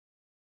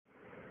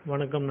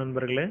வணக்கம்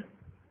நண்பர்களே.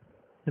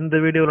 இந்த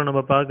வீடியோவில்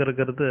நம்ம பார்க்க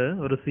இருக்கிறது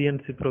ஒரு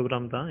சிஎன்சி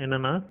ப்ரோக்ராம் தான்.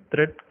 என்னன்னா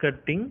த்ரெட்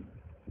கட்டிங்,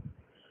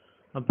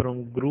 அப்புறம்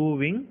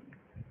க்ரூவிங்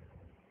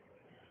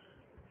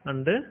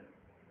அண்டு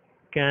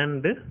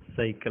கேண்டு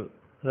சைக்கிள்.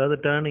 அதாவது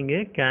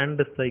டேர்னிங்கே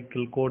கேண்டு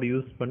சைக்கிள் கோட்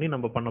யூஸ் பண்ணி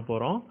நம்ம பண்ண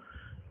போகிறோம்.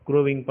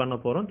 க்ரூவிங் பண்ண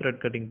போகிறோம்,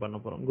 த்ரெட் கட்டிங் பண்ண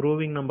போகிறோம்.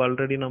 க்ரூவிங் நம்ம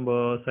ஆல்ரெடி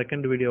நம்ம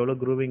செகண்ட்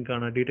வீடியோவில்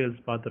க்ரூவிங்கான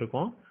டீட்டெயில்ஸ்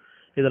பார்த்துருக்கோம்.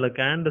 இதில்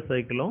கேண்டு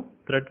சைக்கிளும்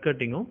த்ரெட்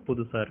கட்டிங்கும்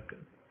புதுசாக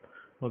இருக்குது.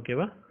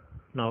 ஓகேவா?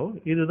 நவ்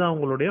இதுதான்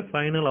உங்களுடைய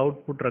ஃபைனல்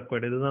அவுட்புட்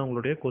ரெக்வயர்டு. இதுதான்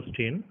உங்களுடைய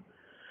கொஸ்டின்.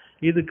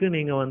 இதுக்கு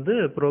நீங்கள் வந்து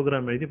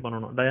ப்ரோக்ராம் எழுதி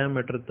பண்ணணும்.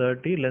 டயாமீட்டர்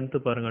 30, லென்த்து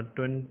பாருங்கள்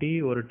 20,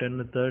 ஒரு 10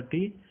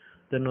 30,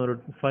 தென் ஒரு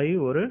 5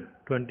 ஒரு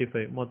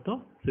 25, மொத்தம்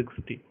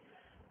 60.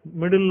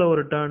 மிடில்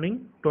ஒரு டர்னிங்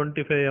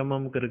 25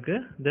 mm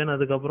இருக்குது. தென்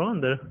அதுக்கப்புறம்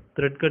இந்த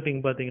த்ரெட்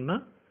கட்டிங் பார்த்தீங்கன்னா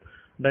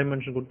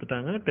டைமென்ஷன்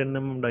கொடுத்துட்டாங்க 10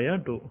 mm டயா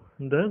 2.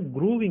 இந்த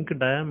க்ரூவிங்க்கு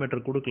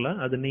டயாமீட்டர் கொடுக்கல,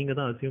 அது நீங்கள்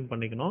தான் அசியூம்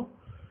பண்ணிக்கணும்.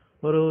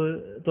 ஒரு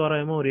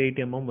தோராயமாக ஒரு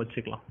 8 mm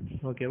வச்சுக்கலாம்.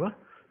 ஓகேவா?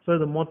 ஸோ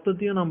இது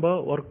மொத்தத்தையும் நம்ம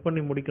ஒர்க்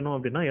பண்ணி முடிக்கணும்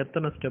அப்படின்னா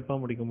எத்தனை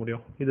ஸ்டெப்பாக முடிக்க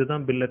முடியும்?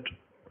 இதுதான் பில்லட்.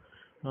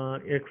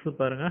 எக்ஸ்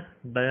பாருங்கள்,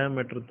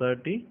 டயாமீட்டர்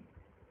 30,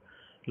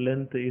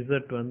 லென்த்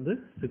இசட் வந்து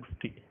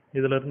 60.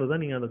 இதிலேருந்து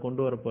தான் நீங்கள் அதை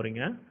கொண்டு வர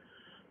போகிறீங்க.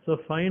 ஸோ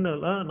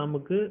ஃபைனலாக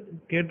நமக்கு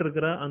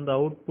கேட்டிருக்கிற அந்த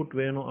அவுட்புட்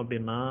வேணும்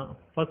அப்படின்னா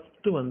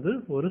ஃபஸ்ட்டு வந்து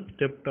ஒரு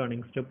ஸ்டெப்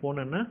டர்னிங். ஸ்டெப்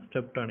 1 என்ன?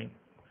 Step turning.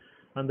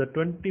 அந்த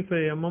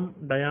 25 mm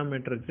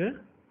டயாமீட்டருக்கு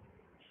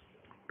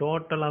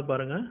டோட்டலாக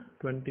பாருங்கள்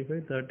 25,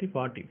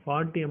 30,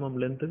 40 mm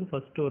லென்த்துக்கு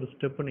ஃபஸ்ட்டு ஒரு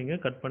ஸ்டெப்பு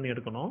நீங்கள் கட் பண்ணி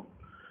எடுக்கணும்.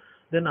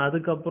 தென்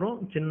அதுக்கப்புறம்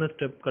சின்ன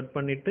ஸ்டெப் கட்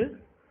பண்ணிவிட்டு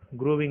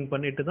க்ரூவிங்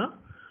பண்ணிவிட்டு தான்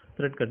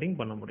த்ரெட் கட்டிங்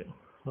பண்ண முடியும்.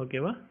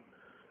 ஓகேவா?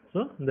 ஸோ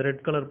இந்த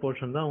ரெட் கலர்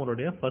போர்ஷன் தான்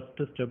உங்களுடைய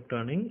ஃபஸ்ட்டு ஸ்டெப்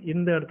டர்னிங்.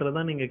 இந்த இடத்துல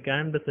தான் நீங்கள்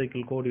கேண்டு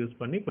சைக்கிள் கோட் யூஸ்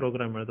பண்ணி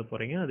ப்ரோக்ராம் எழுத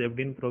போகிறீங்க. அது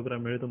எப்படின்னு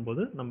ப்ரோக்ராம்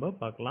எழுதும்போது நம்ம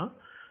பார்க்கலாம்.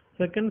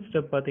 செகண்ட்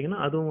ஸ்டெப்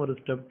பார்த்தீங்கன்னா அதுவும் ஒரு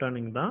ஸ்டெப்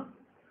டர்னிங் தான்.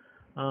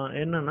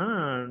 என்னென்னா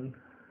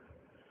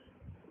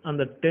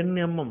அந்த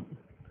 10 mm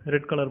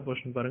ரெட் கலர்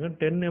போர்ஷன் பாருங்கள்,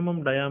 10 mm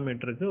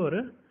டயாமீட்டருக்கு ஒரு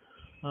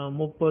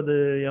 30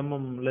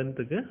 mm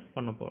லென்த்துக்கு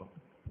பண்ண போகிறோம்.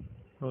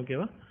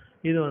 ஓகேவா?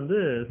 இது வந்து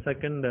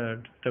second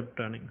step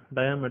turning.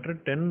 Diameter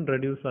 10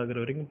 reduce ஆகிற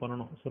வரைக்கும்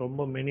பண்ணணும். ஸோ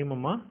ரொம்ப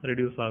மினிமமாக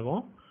ரெடியூஸ்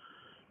ஆகும்,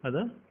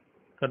 அதை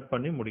கட்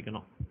பண்ணி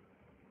முடிக்கணும்.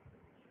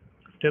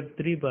 ஸ்டெப்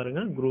 3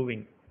 பாருங்கள்,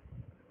 க்ரூவிங்.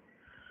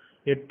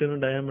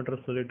 8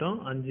 டயாமீட்டர் சொல்லிட்டோம்,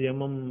 5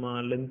 mm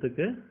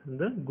லென்த்துக்கு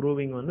இந்த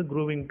க்ரூவிங் வந்து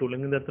க்ரூவிங் டூல்.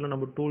 இந்த இடத்துல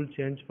நம்ம டூல்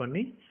சேஞ்ச்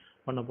பண்ணி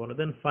பண்ண போகிறோம்.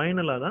 தென்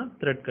ஃபைனலாக தான்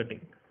த்ரெட்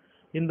கட்டிங்.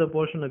 இந்த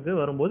போர்ஷனுக்கு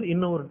வரும்போது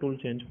இன்னும் ஒரு டூல்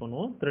சேஞ்ச்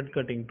பண்ணுவோம். த்ரெட்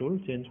கட்டிங் டூல்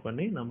சேஞ்ச்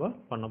பண்ணி நம்ம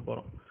பண்ண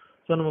போகிறோம்.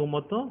 ஸோ நமக்கு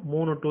மொத்தம்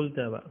 3 டூல்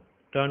தேவை.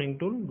 Turning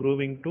tool,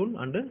 grooving tool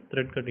and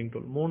thread cutting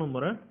tool. 3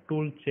 முறை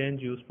டூல்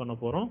சேஞ்ச் யூஸ் பண்ண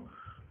போகிறோம்.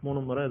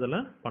 3 முறை இதில்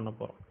பண்ண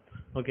போகிறோம்.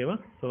 ஓகேவா?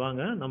 ஸோ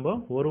வாங்க நம்ம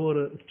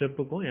ஒரு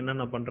ஸ்டெப்புக்கும்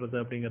என்னென்ன பண்ணுறது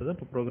அப்படிங்கிறத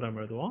இப்போ ப்ரோக்ராம்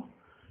எழுதுவோம்.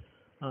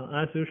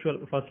 As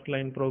usual first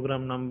line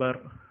program number.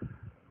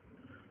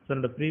 So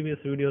இந்த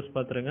ப்ரீவியஸ் வீடியோஸ்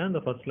பார்த்துருங்க.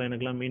 இந்த ஃபர்ஸ்ட்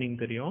லைனுக்கெலாம் மீனிங்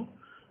தெரியும்.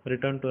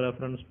 return to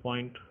reference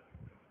point,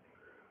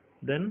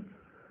 then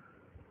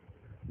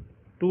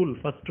tool,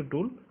 first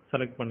tool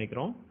select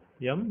பண்ணிக்கிறோம்.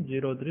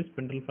 M03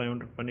 spindle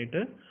 500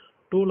 பண்ணிட்டு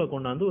டூலை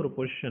கொண்டாந்து ஒரு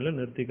பொசிஷனில்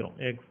நிறுத்திக்கிறோம்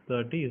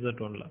X30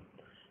 Z1ல.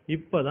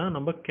 இப்போ தான்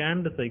நம்ம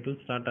கேண்டு சைக்கிள்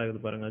ஸ்டார்ட்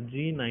ஆகுது பாருங்கள்.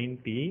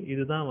 G90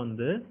 இதுதான்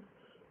வந்து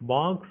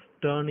பாக்ஸ்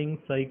டர்னிங்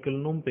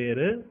சைக்கிள்னும்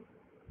பேர்.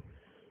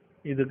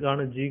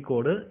 இதுக்கான G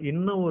கோடு.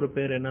 இன்னும் ஒரு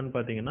பேர் என்னன்னு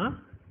பார்த்தீங்கன்னா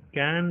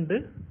கேண்டு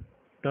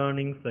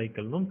டர்னிங்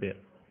சைக்கிள்னும் பேர்.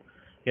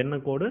 என்ன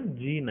கோடு?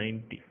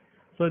 G90.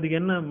 ஸோ இதுக்கு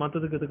என்ன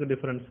மற்றதுக்கு இதுக்கு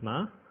டிஃப்ரென்ஸ்னா,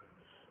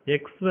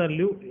 எக்ஸ்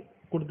வேல்யூ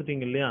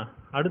கொடுத்துட்டீங்க இல்லையா,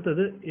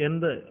 அடுத்தது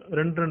எந்த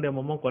 2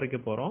 mm குறைக்க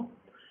போகிறோம்.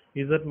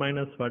 Z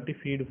 -40,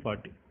 feed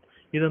 40.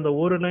 இது அந்த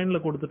ஒரு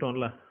லைனில்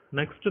கொடுத்துட்டோம்ல.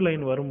 நெக்ஸ்ட்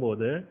லைன்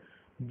வரும்போது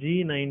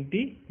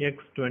G90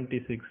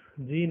 X26,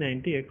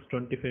 G90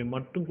 X25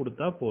 மட்டும்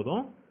கொடுத்தா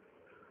போதும்.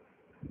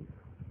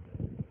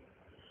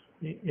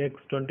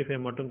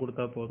 X25 மட்டும்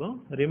கொடுத்தா போதும்.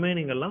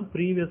 ரிமைனிங் எல்லாம்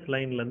ப்ரீவியஸ்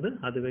லைன்லேருந்து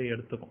அதுவே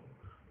எடுத்துக்கும்.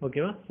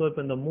 ஓகேவா? ஸோ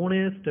இப்போ இந்த 3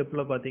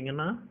 ஸ்டெப்பில்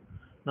பார்த்தீங்கன்னா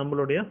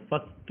நம்மளுடைய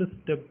ஃபஸ்ட்டு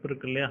ஸ்டெப்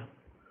இருக்கு இல்லையா,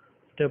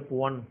 ஸ்டெப்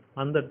 1,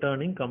 அந்த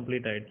டர்னிங்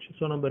கம்ப்ளீட் ஆயிடுச்சு.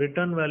 ஸோ நம்ம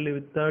ரிட்டர்ன் வேல்யூ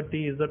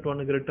 30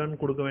 Z1க்கு ரிட்டர்ன்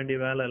கொடுக்க வேண்டிய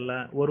வேலை இல்லை.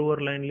 ஒரு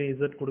லைன்லேயும்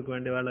Z கொடுக்க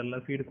வேண்டிய வேலை இல்லை,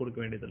 ஃபீடு கொடுக்க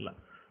வேண்டியதில்லை.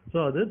 ஸோ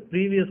அது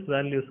ப்ரீவியஸ்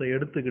வேல்யூஸை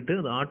எடுத்துக்கிட்டு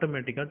அது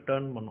ஆட்டோமேட்டிக்காக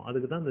டர்ன் பண்ணும்.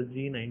 அதுக்கு தான் இந்த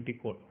G90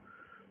 கோட்.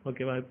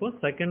 ஓகேவா? இப்போ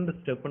செகண்ட்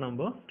ஸ்டெப்பு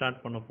நம்ம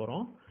ஸ்டார்ட் பண்ண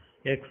போகிறோம்.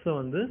 எக்ஸை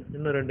வந்து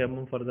இன்னும் 2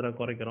 mm ஃபர்தராக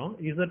குறைக்கிறோம்.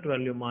 Z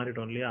வேல்யூ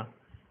மாறிடும் இல்லையா,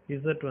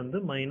 Z வந்து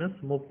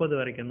 -30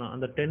 வரைக்கும் தான்.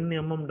 அந்த 10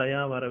 mm டயா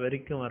வர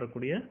வரைக்கும்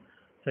வரக்கூடிய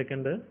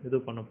செகண்டு இது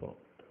பண்ண போகிறோம்.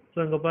 ஸோ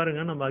இங்கே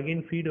பாருங்கள், நம்ம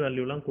அகெயின் ஃபீடு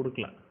வேல்யூலாம்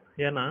கொடுக்கல.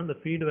 ஏன்னா இந்த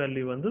ஃபீடு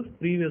வேல்யூ வந்து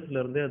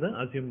ப்ரீவியஸ்லேருந்தே அதை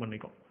அசியூம்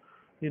பண்ணிக்கும்.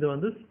 இது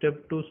வந்து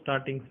ஸ்டெப் 2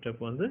 ஸ்டார்டிங்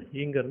ஸ்டெப் வந்து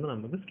இங்கேருந்து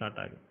நமக்கு ஸ்டார்ட்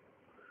ஆகும்.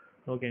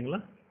 ஓகேங்களா?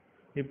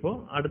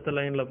 இப்போது அடுத்த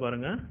லைனில்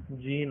பாருங்கள்,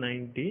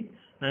 G90.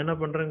 நான் என்ன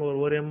பண்ணுறேங்க,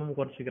 ஒரு mm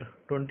குறைச்சிக்கிறேன்,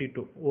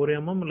 22. 1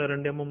 mm இல்லை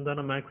 2 mm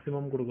தானே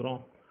மேக்ஸிமம்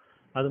கொடுக்குறோம்,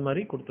 அது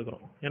மாதிரி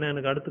கொடுத்துக்கிறோம். ஏன்னா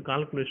எனக்கு அடுத்து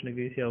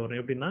கால்குலேஷனுக்கு ஈஸியாக வரும்.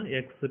 எப்படின்னா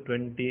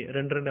X20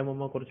 2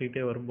 mm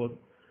குறைச்சிக்கிட்டே வரும்போது.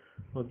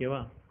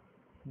 ஓகேவா?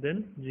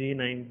 தென்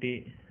G90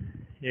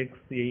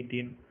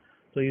 X18.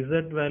 So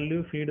Z value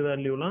feet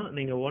வேல்யூலாம்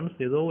நீங்கள் ஒன்ஸ்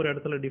ஏதோ ஒரு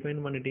இடத்துல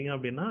டிஃபைன் பண்ணிட்டீங்க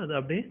அப்படின்னா அது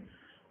அப்படியே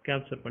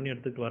கேப்சர் பண்ணி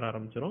எடுத்துகிட்டு வர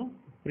ஆரம்பிச்சிடும்.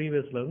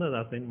 ப்ரீவியஸ்லேருந்து அதை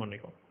அசைன்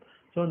பண்ணிக்கும்.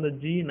 ஸோ அந்த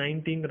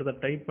G90ங்கிறத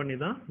டைப் பண்ணி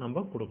தான்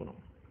நம்ம கொடுக்கணும்.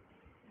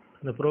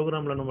 இந்த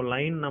ப்ரோக்ராமில் நம்ம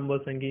லைன்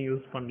நம்பர்ஸ் எங்கேயும்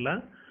யூஸ் பண்ணல,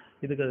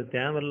 இதுக்கு அது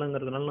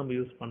தேவையில்லைங்கிறதுனால நம்ம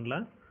யூஸ் பண்ணல.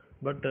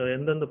 பட்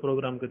எந்தெந்த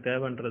ப்ரோக்ராமுக்கு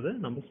தேவைன்றது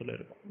நம்ம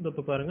சொல்லியிருக்கோம்.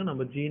 இப்போ பாருங்கள்,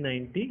 நம்ம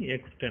G90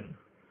 X10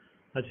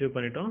 அச்சீவ்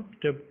பண்ணிட்டோம்.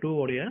 ஸ்டெப் 2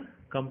 உடைய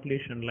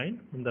கம்ப்ளீஷன் லைன்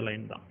இந்த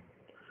லைன் தான்.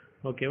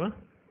 ஓகேவா?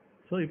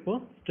 ஸோ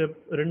இப்போது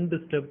ரெண்டு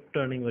ஸ்டெப்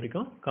டர்னிங்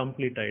வரைக்கும்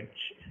கம்ப்ளீட்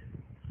ஆயிடுச்சு.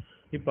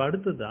 இப்போ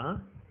அடுத்ததாக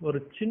ஒரு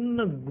சின்ன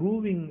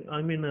க்ரூவிங்,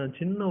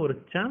 சின்ன ஒரு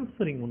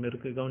சாம்ஃபரிங் ஒன்று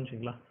இருக்குது,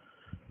 கவனிச்சிங்களா?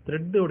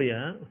 த்ரெட்டோடைய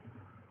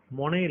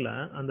முனையில்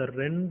அந்த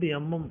 2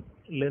 mm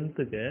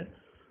லென்த்துக்கு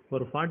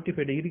ஒரு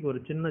 45 டிகிரிக்கு ஒரு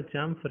சின்ன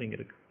சாம்ஃபரிங்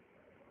இருக்குது.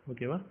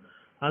 ஓகேவா?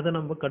 அதை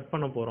நம்ம கட்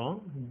பண்ண போகிறோம்.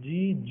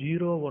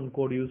 G01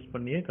 கோட் யூஸ்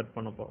பண்ணியே கட்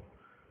பண்ண போகிறோம்.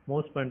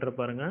 மவுஸ் பாயிண்டர்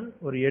பாருங்கள்,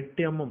 ஒரு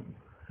 8 mm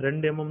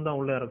 2 mm தான்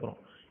உள்ளே இருக்கிறோம்.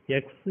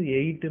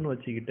 X8ன்னு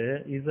வச்சுக்கிட்டு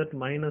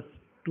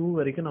Z-2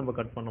 வரைக்கும் நம்ம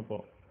கட் பண்ண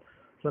போகிறோம்.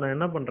 ஸோ நான்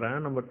என்ன பண்ணுறேன்,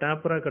 நம்ம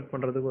டேப்பராக கட்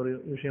பண்ணுறதுக்கு ஒரு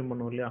விஷயம்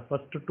பண்ணுவோம் இல்லையா?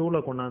 ஃபஸ்ட்டு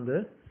 2ல் கொண்டாந்து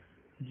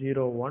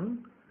 01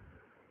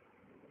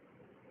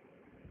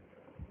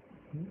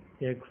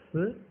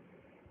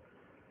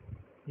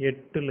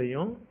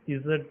 X8லையும்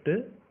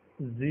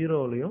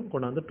Z0லையும்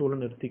கொண்டாந்து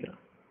 2ல் நிறுத்திக்கிறேன்.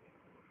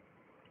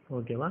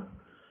 ஓகேவா?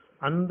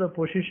 அந்த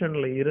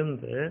பொசிஷனில்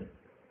இருந்து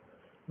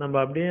நம்ம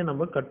அப்படியே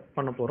நம்ம கட்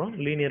பண்ண போகிறோம்.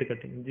 Linear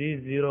cutting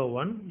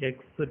G01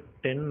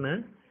 X10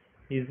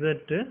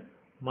 Z-2.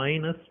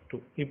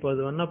 இப்போ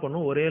அது என்ன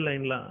பண்ணும், ஒரே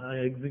லைனில்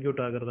எக்ஸிக்யூட்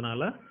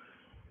ஆகிறதுனால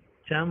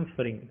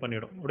சாம்ஃபரிங்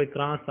பண்ணிவிடும். அப்படியே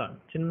கிராஸாக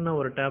சின்ன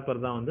ஒரு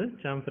டேப்பர் தான் வந்து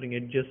சாம்ஃபரிங்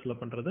எட்ஜஸில்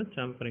பண்ணுறது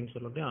சாம்ஃபரிங்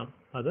சொல்லிட்டு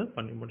அதை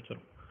பண்ணி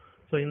முடிச்சிடும்.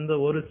 ஸோ இந்த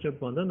ஒரு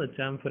ஸ்டெப் வந்து அந்த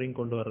சாம்ஃபரிங்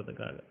கொண்டு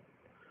வர்றதுக்காக.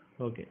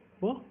 ஓகே,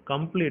 இப்போது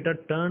கம்ப்ளீட்டாக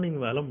டேர்னிங்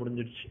வேலை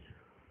முடிஞ்சிடுச்சு.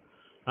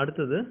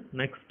 அடுத்தது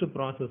நெக்ஸ்ட்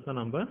ப்ராசஸை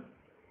நம்ம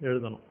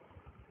எழுதணும்.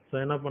 ஸோ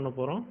என்ன பண்ண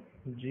போகிறோம்,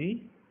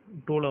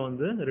 G2ல்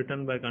வந்து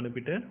ரிட்டர்ன் பேக்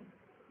அனுப்பிட்டு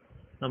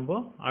நம்ம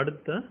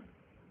அடுத்த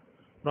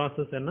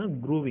ப்ராசஸ் என்ன,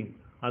 க்ரூவிங்,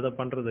 அதை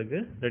பண்ணுறதுக்கு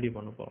ரெடி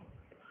பண்ண போகிறோம்.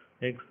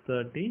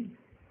 X30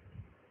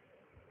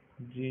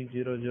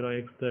 G00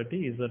 X30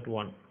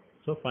 Z1.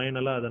 So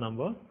ஃபைனலாக அதை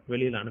நம்ம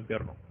வெளியில்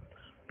அனுப்பிடணும்.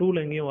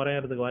 2ல் எங்கேயும்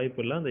வரையறதுக்கு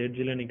வாய்ப்பு இல்லை, அந்த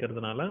எட்ஜில்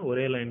நிற்கிறதுனால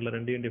ஒரே லைனில்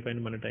ரெண்டையும்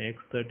டிஃபைன் பண்ணிட்டேன்,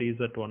 X30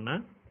 Z1.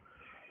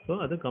 ஸோ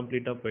அது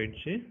கம்ப்ளீட்டாக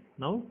போயிடுச்சு.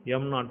 Now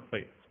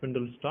M05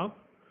 spindle stop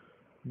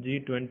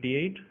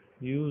G28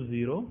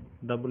 U0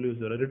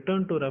 W0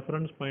 return to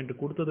reference point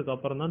கொடுத்ததுக்கு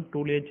அப்புறம் தான்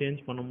டூலையே சேஞ்ச்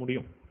பண்ண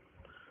முடியும்.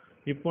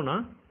 இப்போ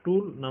நான்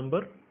டூல்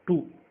நம்பர் 2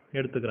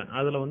 எடுத்துக்கிறேன்.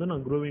 அதில் வந்து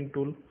நான் க்ரூவிங்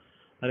டூல்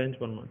அரேஞ்ச்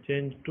பண்ணணும்.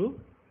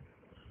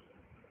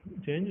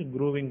 சேஞ்ச்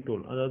க்ரூவிங்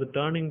டூல், அதாவது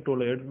டர்னிங்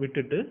டூலை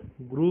விட்டுட்டு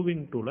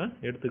க்ரூவிங் டூலை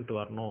எடுத்துக்கிட்டு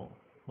வரணும்.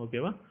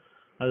 ஓகேவா?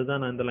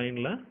 அதுதான் நான் இந்த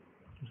லைனில்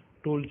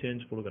டூல்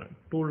சேஞ்ச் கொடுக்குறேன்.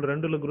 டூல்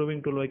 2ல்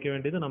க்ரூவிங் டூல் வைக்க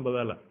வேண்டியது நம்ம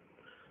வேலை.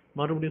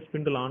 மறுபடியும்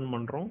ஸ்பிண்டில் ஆன்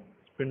பண்ணுறோம்.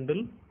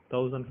 ஸ்பிண்டில்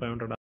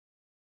 1500.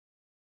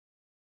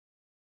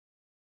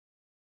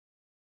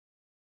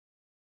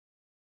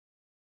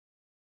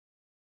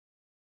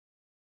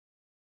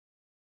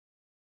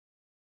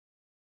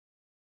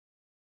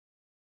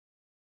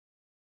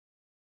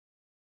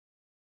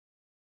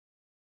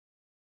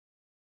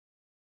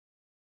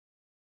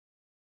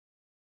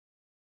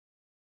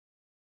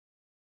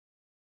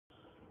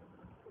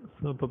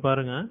 ஸோ இப்போ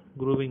பாருங்கள்,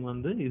 க்ரூவிங்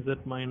வந்து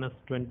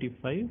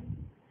Z-25.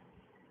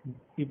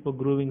 இப்போ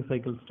க்ரூவிங்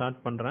சைக்கிள் ஸ்டார்ட்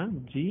பண்ணுறேன்.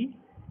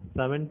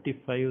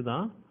 G75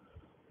 தான்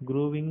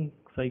க்ரூவிங்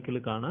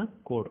சைக்கிளுக்கான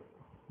கோடு.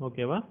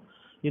 ஓகேவா?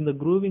 இந்த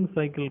க்ரூவிங்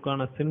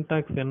சைக்கிளுக்கான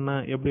சின்டாக்ஸ் என்ன,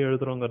 எப்படி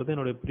எழுதுறோங்கிறது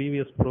என்னுடைய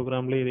ப்ரீவியஸ்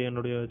ப்ரோக்ராம்லேயே, இது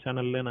என்னுடைய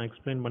சேனல்லே நான்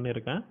எக்ஸ்பிளைன்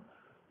பண்ணியிருக்கேன்.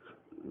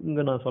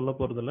 இங்கே நான் சொல்ல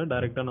போகிறதில்ல,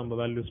 டைரெக்டாக நம்ம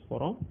வேல்யூஸ்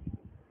போகிறோம்.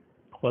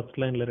 ஃபர்ஸ்ட்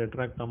லைனில்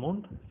ரெட்ராக்ட்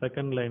அமௌண்ட்,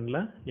 செகண்ட் லைனில்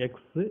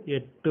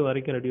X8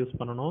 வரைக்கும் ரெடியூஸ்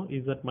பண்ணணும்,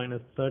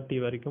 Z-30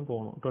 வரைக்கும்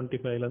போகணும்,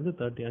 25லேருந்து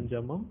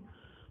 35 mm.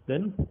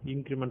 தென்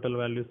இன்க்ரிமெண்டல்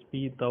வேல்யூஸ்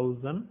P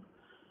 1000,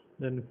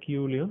 தென்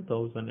Qலையும்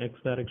 1000, X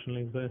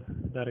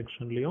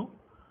டைரெக்ஷன்லையும்.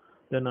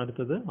 தென்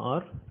அடுத்தது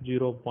R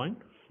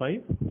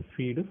 0.5,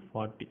 ஃபீடு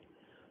 40.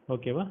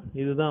 ஓகேவா?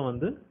 இதுதான்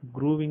வந்து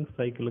க்ரூவிங்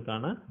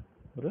சைக்கிளுக்கான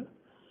ஒரு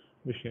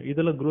விஷயம்.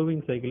 இதில்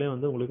க்ரூவிங் சைக்கிளே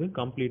வந்து உங்களுக்கு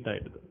கம்ப்ளீட்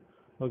ஆகிடுது.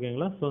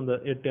 ஓகேங்களா? ஸோ இந்த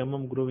 8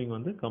 mm க்ரூவிங்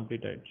வந்து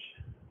கம்ப்ளீட் ஆகிடுச்சு.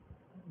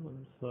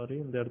 சாரி,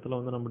 இந்த இடத்துல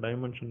வந்து நம்ம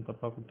டைமென்ஷன்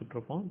தப்பாக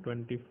கொடுத்துட்ருக்கோம்.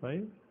 25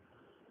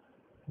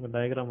 இங்கே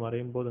டயக்ராம்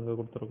வரையும் போது இங்கே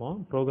கொடுத்துருக்கோம்.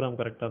 ப்ரோக்ராம்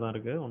கரெக்டாக தான்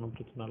இருக்குது, ஒன்றும்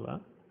பிரச்சனை இல்லை.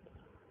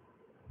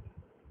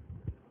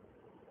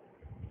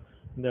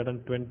 இந்த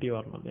இடம் 20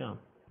 வரணும் இல்லையா?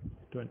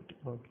 20.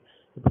 ஓகே,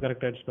 இப்போ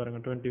கரெக்ட் ஆகிடுச்சு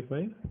பாருங்கள்.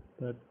 25,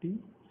 30,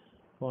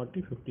 40,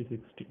 50,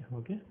 60.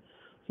 ஓகே,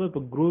 ஸோ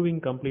இப்போ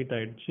க்ரூவிங் கம்ப்ளீட்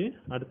ஆகிடுச்சு.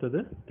 அடுத்தது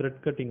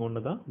த்ரெட் கட்டிங்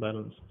ஒன்று தான்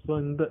பேலன்ஸ். ஸோ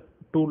இந்த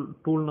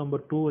டூல்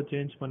நம்பர் 2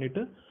 சேஞ்ச்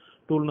பண்ணிவிட்டு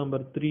டூல்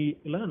நம்பர்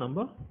 3ல்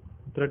நம்ம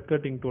த்ரெட்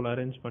கட்டிங் டூல்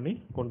அரேஞ்ச் பண்ணி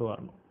கொண்டு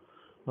வரணும்.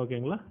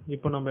 ஓகேங்களா?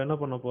 இப்போ நம்ம என்ன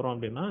பண்ண போகிறோம்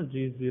அப்படின்னா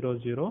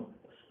G00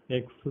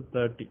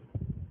 X30,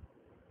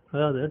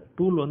 அதாவது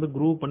டூல் வந்து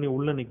க்ரூவ் பண்ணி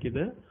உள்ளே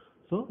நிற்கிது.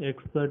 ஸோ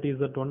X30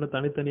 Z1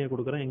 தனித்தனியாக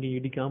கொடுக்குறேன், எங்கேயும்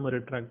இடிக்காமல்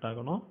ரெட்ராக்ட்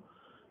ஆகணும்.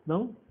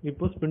 நான்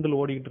இப்போ ஸ்பிண்டில்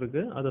ஓடிக்கிட்டு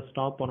இருக்கு, அதை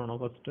ஸ்டாப்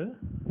பண்ணணும். ஃபஸ்ட்டு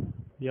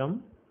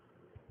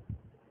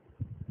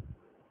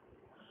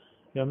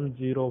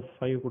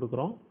M05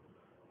 கொடுக்குறோம்.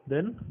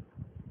 Then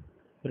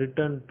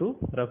return to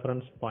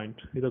reference point.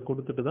 இதை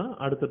கொடுத்துட்டு தான்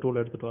அடுத்த டூல்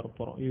எடுத்துட்டு வர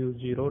போகிறோம்.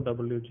 U0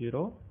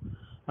 W0.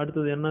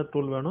 அடுத்தது என்ன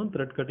டூல் வேணும்?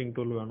 த்ரெட் கட்டிங்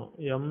டூல் வேணும்.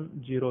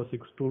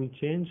 M06 tool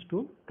change to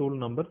tool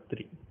number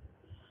 3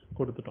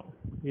 கொடுத்துட்டோம்.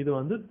 இது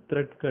வந்து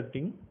த்ரெட்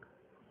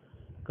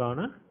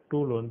கட்டிங்கான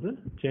டூல் வந்து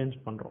சேஞ்ச்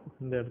பண்ணுறோம்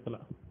இந்த இடத்துல.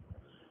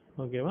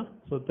 ஓகேவா?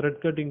 ஸோ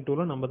த்ரெட் கட்டிங்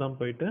டூலை நம்ம தான்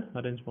போயிட்டு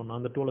அரேஞ்ச் பண்ணோம்.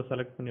 அந்த டூலை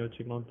செலக்ட் பண்ணி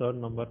வச்சுக்கணும்.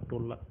 Third number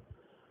டூலில்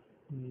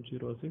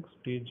M06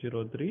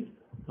 T03.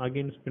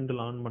 Again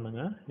spindle on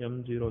பண்ணுங்க.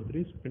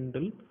 M03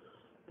 spindle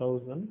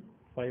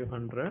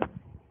 1500.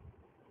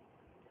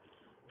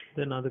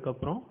 தென்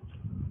அதுக்கப்புறம்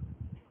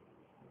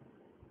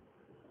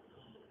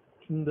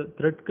இந்த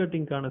த்ரெட்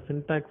கட்டிங்கான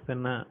சின்டாக்ஸ்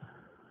என்ன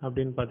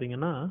அப்படின்னு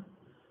பார்த்தீங்கன்னா,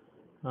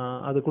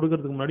 அது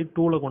கொடுக்கறதுக்கு முன்னாடி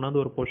டூலை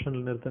கொண்டாந்து ஒரு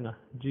பொசிஷனில் நிறுத்துங்க.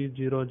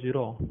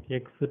 G00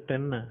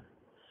 X10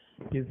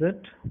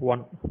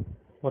 Z1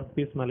 work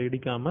piece மேலே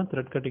இடிக்காமல்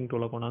த்ரெட் கட்டிங்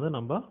டூலை கொண்டாந்து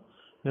நம்ம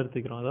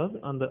நிறுத்திக்கிறோம். அதாவது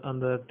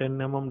அந்த 10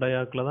 mm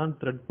டயாக்கில் தான்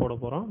த்ரெட் போட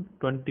போகிறோம்.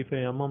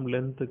 25 mm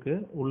லென்த்துக்கு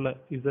உள்ள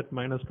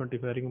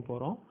Z-25 வரைக்கும்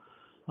போகிறோம்.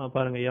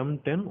 பாருங்கள்,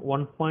 M10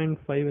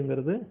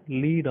 1.5ங்கிறது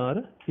lead R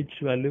pitch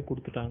value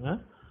கொடுத்துட்டாங்க.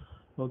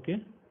 ஓகே,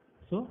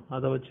 ஸோ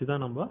அதை வச்சு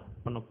தான் நம்ம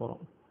பண்ண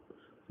போகிறோம்.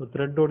 So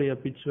த்ரெட்டோடைய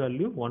pitch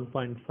value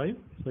 1.5.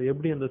 ஸோ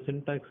எப்படி அந்த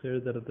சின்டாக்ஸ்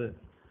எழுதுறது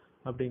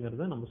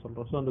அப்படிங்கிறத நம்ம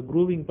சொல்கிறோம். ஸோ அந்த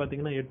க்ரூவிங்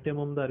பார்த்தீங்கன்னா 8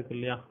 mm தான் இருக்கு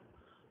இல்லையா,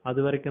 அது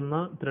வரைக்கும்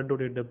தான்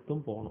த்ரெட்டோடைய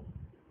டெப்த்தும் போகணும்.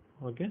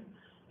 ஓகே,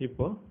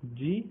 இப்போ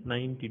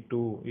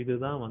G92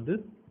 இதுதான் வந்து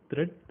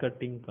த்ரெட்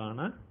கட்டிங்கான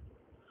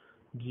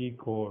G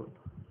கோட்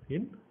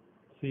இன்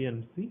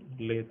CNC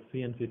லேத்.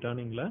 CNC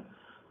டர்னிங்கில்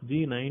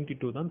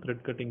G92 தான்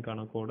த்ரெட்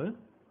கட்டிங்கான கோடு.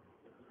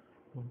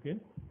 ஓகே,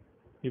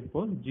 இப்போ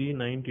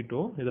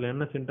G92 இதில்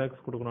என்ன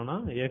சின்டாக்ஸ் கொடுக்கணும்னா,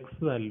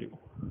 எக்ஸ் வேல்யூ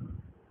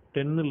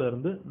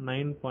 10லேருந்து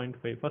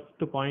 9.5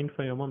 ஃபஸ்ட்டு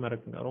 0.5 mm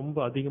இருக்குங்க, ரொம்ப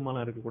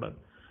அதிகமாலாம் இருக்கக்கூடாது.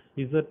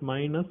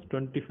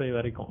 Z-25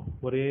 வரைக்கும்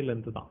ஒரே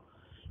லென்த்து தான்.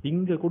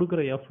 இங்கே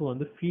கொடுக்குற F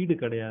வந்து ஃபீடு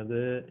கிடையாது.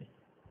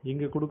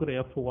 இங்கே கொடுக்குற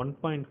F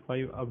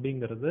 1.5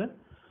 அப்படிங்கிறது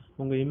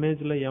உங்கள்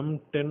இமேஜில்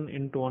M10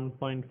 ×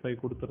 1.5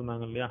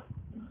 கொடுத்துருந்தாங்க இல்லையா,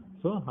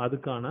 ஸோ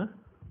அதுக்கான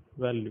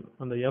வேல்யூ.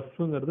 அந்த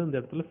Fங்கிறது இந்த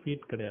இடத்துல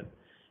ஃபீட் கிடையாது.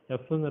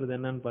 Fங்கிறது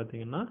என்னன்னு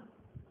பார்த்தீங்கன்னா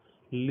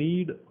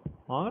லீட்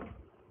ஆர்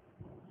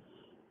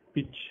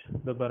பிட்ச்.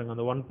 இதை பாருங்கள்,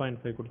 அந்த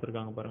 1.5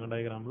 கொடுத்துருக்காங்க பாருங்கள்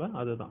டயக்ராமில்,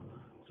 அதுதான்.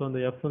 ஸோ அந்த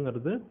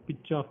Fங்கிறது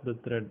pitch of the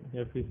thread.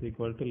 F is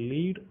equal to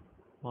lead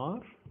or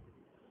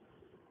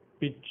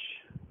pitch,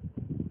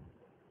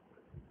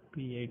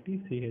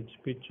 PITCH,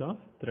 pitch of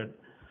thread.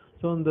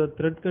 So இந்த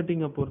த்ரெட்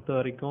கட்டிங்கை பொறுத்த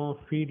வரைக்கும்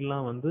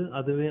ஃபீட்லாம் வந்து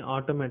அதுவே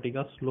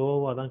ஆட்டோமேட்டிக்காக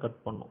ஸ்லோவாக தான் கட்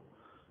பண்ணும்.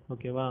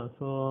 ஓகேவா?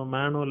 ஸோ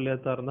மேனுவல்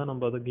லேத்தாக இருந்தால்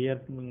நம்ம அதை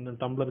கியர்,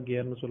 டம்ளர்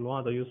கியர்னு சொல்லுவோம்,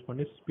 அதை யூஸ்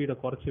பண்ணி ஸ்பீடை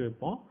குறைச்சி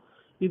வைப்போம்.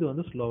 இது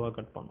வந்து ஸ்லோவாக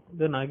கட் பண்ணும்.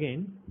 தென்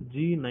அகெயின்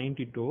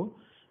G92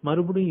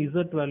 மறுபடியும்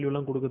Z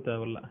வேல்யூலாம் கொடுக்க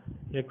தேவையில்ல,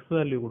 எக்ஸ்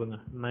வேல்யூ கொடுங்க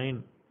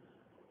 9.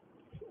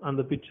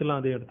 அந்த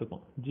பிச்செல்லாம் அதே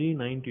எடுத்துக்கும்.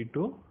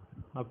 G92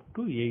 up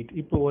to 8.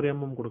 இப்போ 1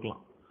 mm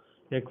கொடுக்கலாம்,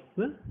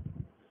 எக்ஸ்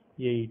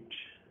 8.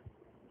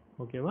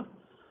 ஓகேவா?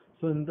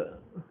 ஸோ இந்த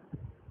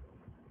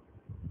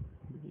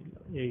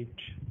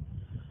 8.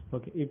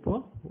 ஓகே, இப்போ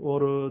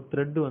ஒரு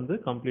த்ரெட் வந்து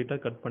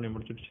கம்ப்ளீட்டாக கட் பண்ணி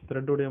முடிச்சிடுச்சு.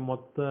 த்ரெட்டுடைய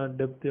மொத்த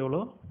டெப்த்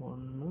எவ்வளோ?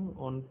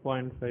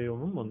 1.5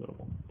 mm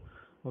வந்திருக்கும்.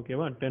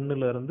 ஓகேவா?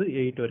 10லேருந்து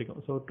 8 வரைக்கும்,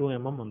 ஸோ 2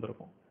 mm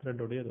வந்திருக்கும்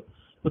த்ரெட்டுடைய இது.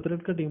 இப்போ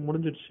த்ரெட் கட்டிங்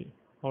முடிஞ்சிடுச்சு,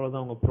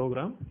 அவ்வளோதான், உங்கள்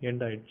ப்ரோக்ராம்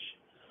எண்ட் ஆயிடுச்சு.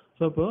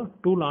 ஸோ இப்போ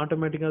டூல்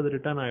ஆட்டோமேட்டிக்காக அது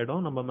ரிட்டர்ன்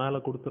ஆகிடும். நம்ம மேலே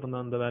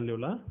கொடுத்துருந்த அந்த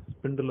வேல்யூவில்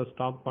ஸ்பிண்டில்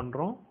ஸ்டாப்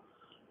பண்ணுறோம்.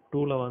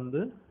 டூலை வந்து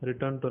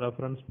ரிட்டர்ன் டு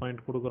ரெஃபரன்ஸ்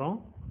பாயிண்ட் கொடுக்குறோம்.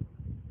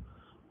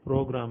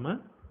 ப்ரோக்ராமை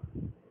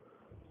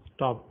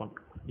ஸ்டாப்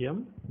பண்ணுறோம்.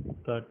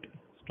 M30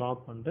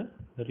 stop and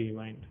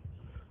rewind.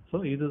 So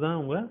இதுதான்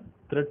உங்கள்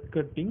thread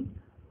cutting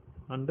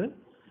and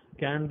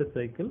canned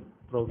cycle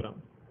program.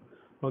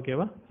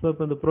 ஓகேவா? ஸோ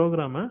இப்போ இந்த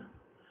ப்ரோக்ராமை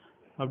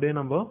அப்படியே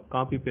நம்ம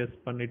காப்பி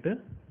பேஸ்ட் பண்ணிவிட்டு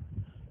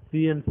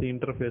CNC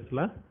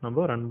இன்டர்ஃபேஸில்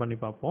நம்ம ரன் பண்ணி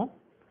பார்ப்போம்.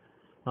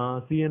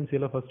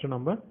 CNCயில் ஃபஸ்ட்டு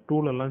நம்ம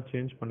டூலெல்லாம்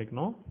சேஞ்ச்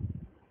பண்ணிக்கணும்.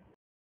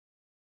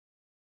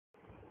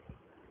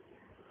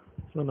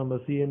 ஸோ நம்ம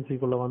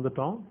CNCக்குள்ளே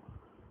வந்துட்டோம்.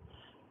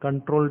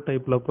 கண்ட்ரோல்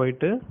டைப்பில்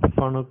போயிட்டு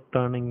ஃபனுக்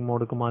டர்னிங்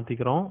மோடுக்கு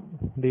மாற்றிக்கிறோம்.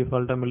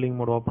 டிஃபால்ட்டாக மில்லிங்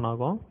மோடு ஓப்பன்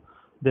ஆகும்.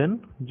 தென்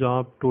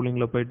ஜாப்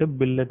டூலிங்கில் போயிட்டு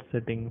பில்லட்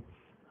செட்டிங்.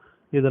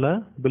 இதில்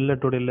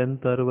பில்லட்டுடைய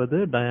லென்த் 60,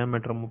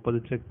 டயாமீட்டர்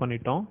 30 செக்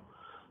பண்ணிட்டோம்.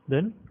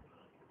 தென்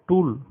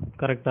டூல்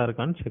கரெக்டாக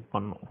இருக்கான்னு செக்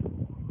பண்ணோம்.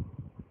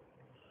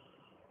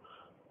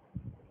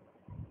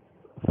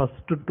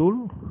 ஃபஸ்ட்டு டூல்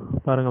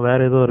பாருங்கள்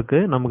வேறு ஏதோ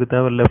இருக்குது, நமக்கு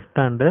தேவை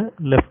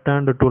லெஃப்ட்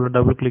ஹேண்டு டூலை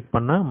டபுள் கிளிக்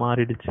பண்ண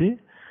மாறிடுச்சு.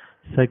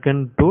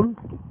 செகண்ட் டூல்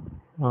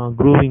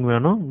க்ரூவிங்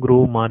வேணும்,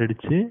 க்ரூவ்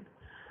மாறிடுச்சு.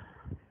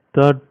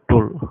 தேர்ட்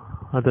டூல்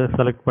அதை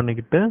செலக்ட்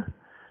பண்ணிக்கிட்டு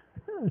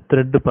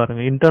த்ரெட்டு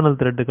பாருங்கள், இன்டர்னல்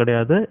த்ரெட்டு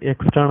கிடையாது,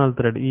 எக்ஸ்டர்னல்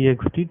த்ரெட்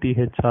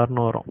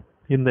EXTTHRன்னு வரும்.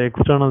 இந்த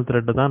எக்ஸ்டர்னல்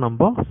த்ரெட்டு தான்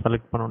நம்ம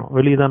செலக்ட் பண்ணணும்.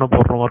 வெளியே தானே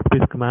போடுறோம் ஒர்க்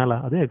பீஸ்க்கு மேலே,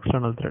 அது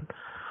எக்ஸ்டர்னல் த்ரெட்.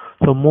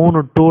 ஸோ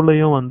 3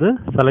 டூலையும் வந்து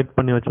செலக்ட்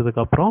பண்ணி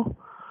வச்சதுக்கப்புறம்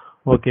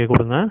ஓகே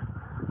கொடுங்க.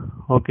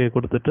 ஓகே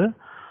கொடுத்துட்டு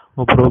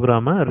உங்கள்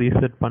ப்ரோக்ராமை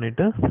ரீசெட்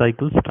பண்ணிவிட்டு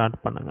சைக்கிள்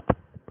ஸ்டார்ட் பண்ணுங்கள்.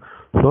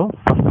 ஸோ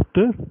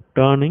ஃபஸ்ட்டு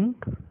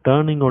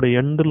டர்னிங்கோட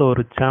எண்டில்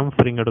ஒரு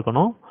சாம்ஃபரிங்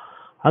எடுக்கணும்.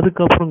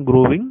 அதுக்கப்புறம்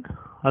grooving,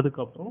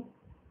 அதுக்கப்புறம்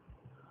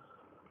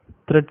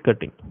thread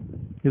cutting.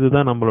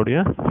 இதுதான் நம்மளுடைய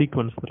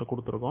சீக்வென்ஸ் இதில்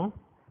கொடுத்துருக்கோம்.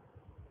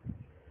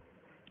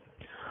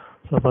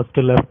 So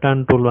first left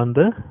hand tool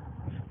வந்து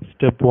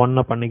ஸ்டெப்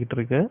 1 பண்ணிக்கிட்டு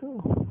இருக்கு.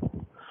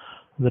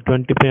 இந்த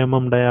 25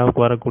 mm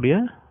டயாவுக்கு வரக்கூடிய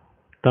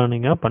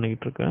டர்னிங்காக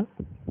பண்ணிக்கிட்டு இருக்கு.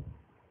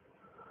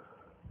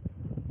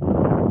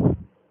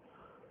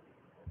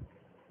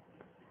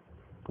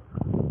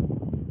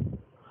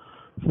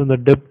 ஸோ இந்த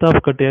depth of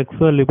cut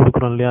X value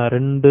கொடுக்குறோம் இல்லையா,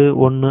 2,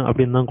 1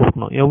 அப்படின்னு தான்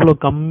கொடுக்கணும். எவ்வளோ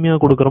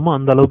கம்மியாக கொடுக்குறோமோ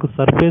அந்த அளவுக்கு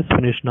சர்ஃபேஸ்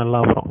ஃபினிஷ் நல்லா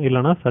வரும்,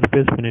 இல்லைனா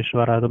சர்ஃபேஸ் ஃபினிஷ்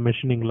வராது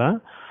மெஷினிங்கில்.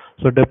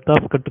 ஸோ டெப்த்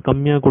ஆஃப் கட்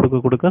கம்மியாக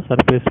கொடுக்க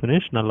சர்ஃபேஸ்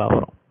ஃபினிஷ் நல்லா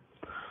வரும்.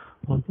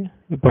 ஓகே,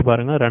 இப்போ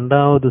பாருங்கள்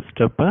ரெண்டாவது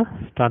ஸ்டெப்பை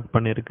ஸ்டார்ட்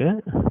பண்ணியிருக்கு.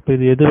 இப்போ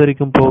இது எது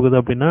வரைக்கும் போகுது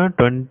அப்படின்னா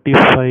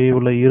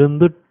 25ல்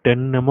இருந்து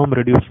 10 mm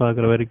ரெடியூஸ்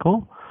ஆகிற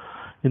வரைக்கும்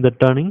இந்த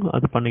டர்னிங்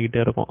அது பண்ணிக்கிட்டே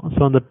இருக்கும்.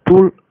 ஸோ அந்த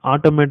டூல்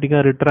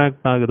ஆட்டோமேட்டிக்காக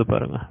ரிட்ராக்ட் ஆகுது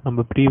பாருங்கள்,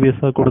 நம்ம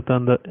ப்ரீவியஸாக கொடுத்த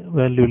அந்த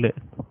வேல்யூலே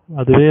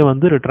அதுவே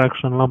வந்து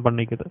ரிட்ராக்ஷன்லாம்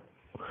பண்ணிக்குது.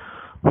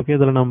 ஓகே,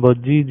 இதில் நம்ம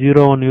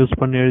G01 யூஸ்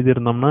பண்ணி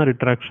எழுதியிருந்தோம்னா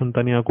ரிட்ராக்ஷன்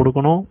தனியாக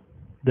கொடுக்கணும்.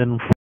 தென்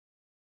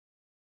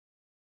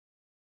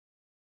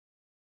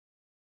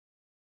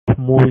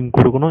மூவிங்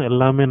கொடுக்கணும்,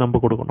 எல்லாமே நம்ம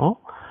கொடுக்கணும்.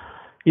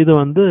 இது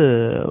வந்து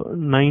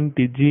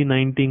 90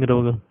 G90ங்கிற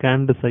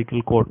canned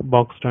cycle code,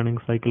 box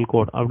turning cycle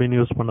code அப்படின்னு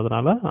யூஸ்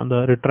பண்ணதுனால அந்த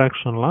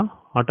ரிட்ராக்ஷன்லாம்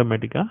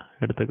ஆட்டோமேட்டிக்காக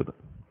எடுத்துக்குது.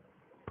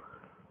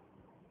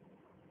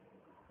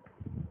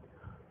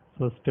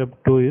 So step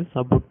 2 is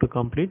about to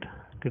complete.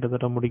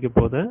 கிட்டத்தட்ட முடிக்க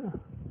போகுது.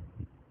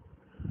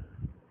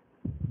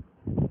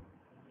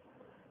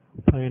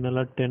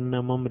 ஃபைனலாக 10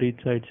 mm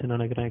ரீச் ஆயிடுச்சுன்னு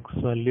நினைக்கிறேன்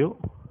எக்ஸ் வேல்யூ.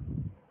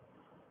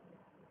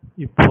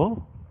 இப்போ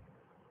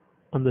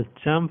அந்த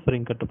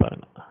சாம்ஃபரிங் கட்டு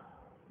பாருங்க,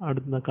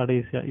 அடுத்த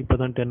கடைசியாக இப்போ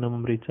தான் 10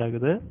 mm ரீச்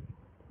ஆகுது.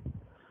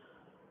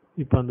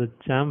 இப்போ அந்த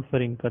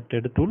சாம்ஃபரிங் கட்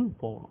எடுத்து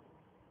போகணும்.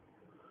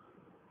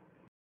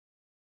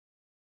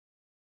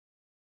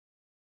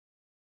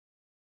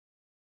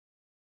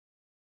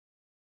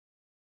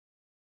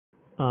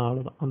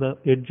 அவ்வளோதான், அந்த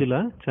எட்ஜில்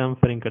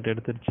சாம்ஃபரிங் கட்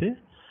எடுத்துருச்சு.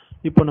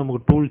 இப்போ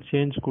நமக்கு டூல்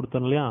சேஞ்ச்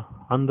கொடுத்தோம் இல்லையா,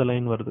 அந்த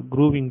லைன் வருது,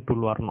 க்ரூவிங்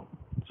டூல் வரணும்.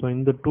 ஸோ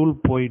இந்த டூல்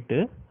போயிட்டு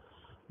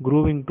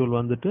க்ரூவிங் டூல்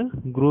வந்துட்டு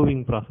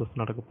க்ரூவிங் ப்ராசஸ்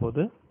நடக்க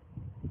போகுது.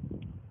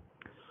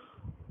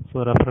 ஸோ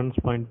ரெஃபரன்ஸ்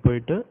பாயிண்ட்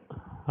போயிட்டு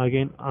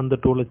அகெயின் அந்த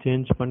டூலை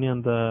சேஞ்ச் பண்ணி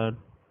அந்த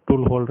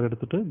டூல் ஹோல்டர்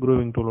எடுத்துகிட்டு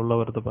க்ரூவிங் டூல் உள்ள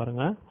வருது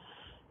பாருங்கள்.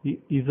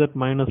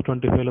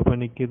 Z-25ல்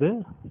போய் நிற்கிது,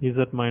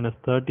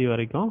 Z-30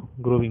 வரைக்கும்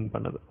க்ரூவிங்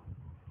பண்ணுது.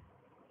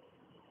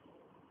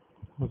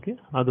 ஓகே,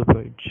 அது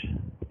போயிடுச்சு.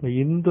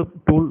 இந்த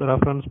டூல்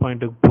ரெஃபரன்ஸ்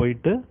பாயிண்ட்டுக்கு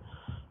போயிட்டு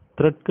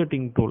thread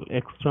cutting tool,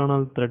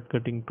 external thread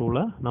cutting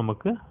டூலை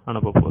நமக்கு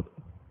அனுப்ப போகுது.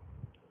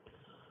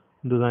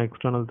 இதுதான்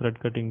external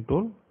thread cutting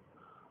tool.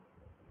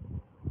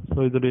 So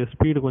இதோடைய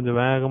ஸ்பீடு கொஞ்சம்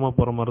வேகமாக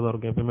போகிற மாதிரி தான்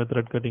இருக்கும் எப்பயுமே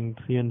த்ரெட் கட்டிங்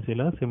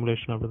சிஎன்சியில்,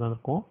 சிமுலேஷன் அப்படி தான்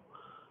இருக்கும்.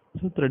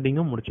 So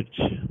த்ரெட்டிங்கும்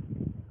முடிச்சிடுச்சு.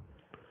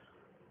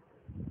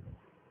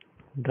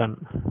 Ton,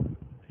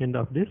 end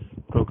of this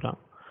program.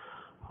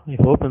 I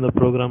hope இந்த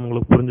ப்ரோக்ராம்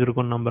உங்களுக்கு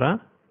புரிஞ்சிருக்கும்னு நம்புகிறேன்.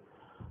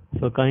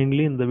 ஸோ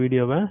கைண்ட்லி இந்த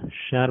வீடியோவை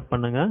ஷேர்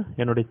பண்ணுங்கள்,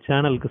 என்னுடைய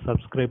சேனலுக்கு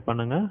சப்ஸ்கிரைப்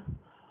பண்ணுங்கள்.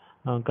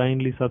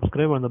 கைண்ட்லி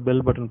சப்ஸ்கிரைப், அந்த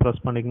பெல் பட்டன்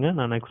ப்ரெஸ் பண்ணிக்கங்க.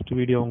 நான் நெக்ஸ்ட்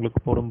வீடியோ உங்களுக்கு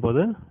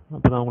போடும்போது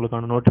அப்போ தான்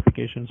உங்களுக்கான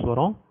நோட்டிஃபிகேஷன்ஸ்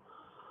வரும்.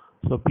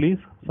 So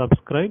please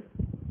subscribe,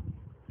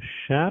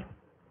 share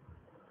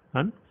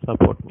and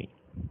support me.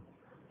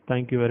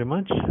 Thank you very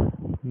much.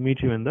 Meet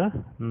you in the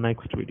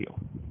next video.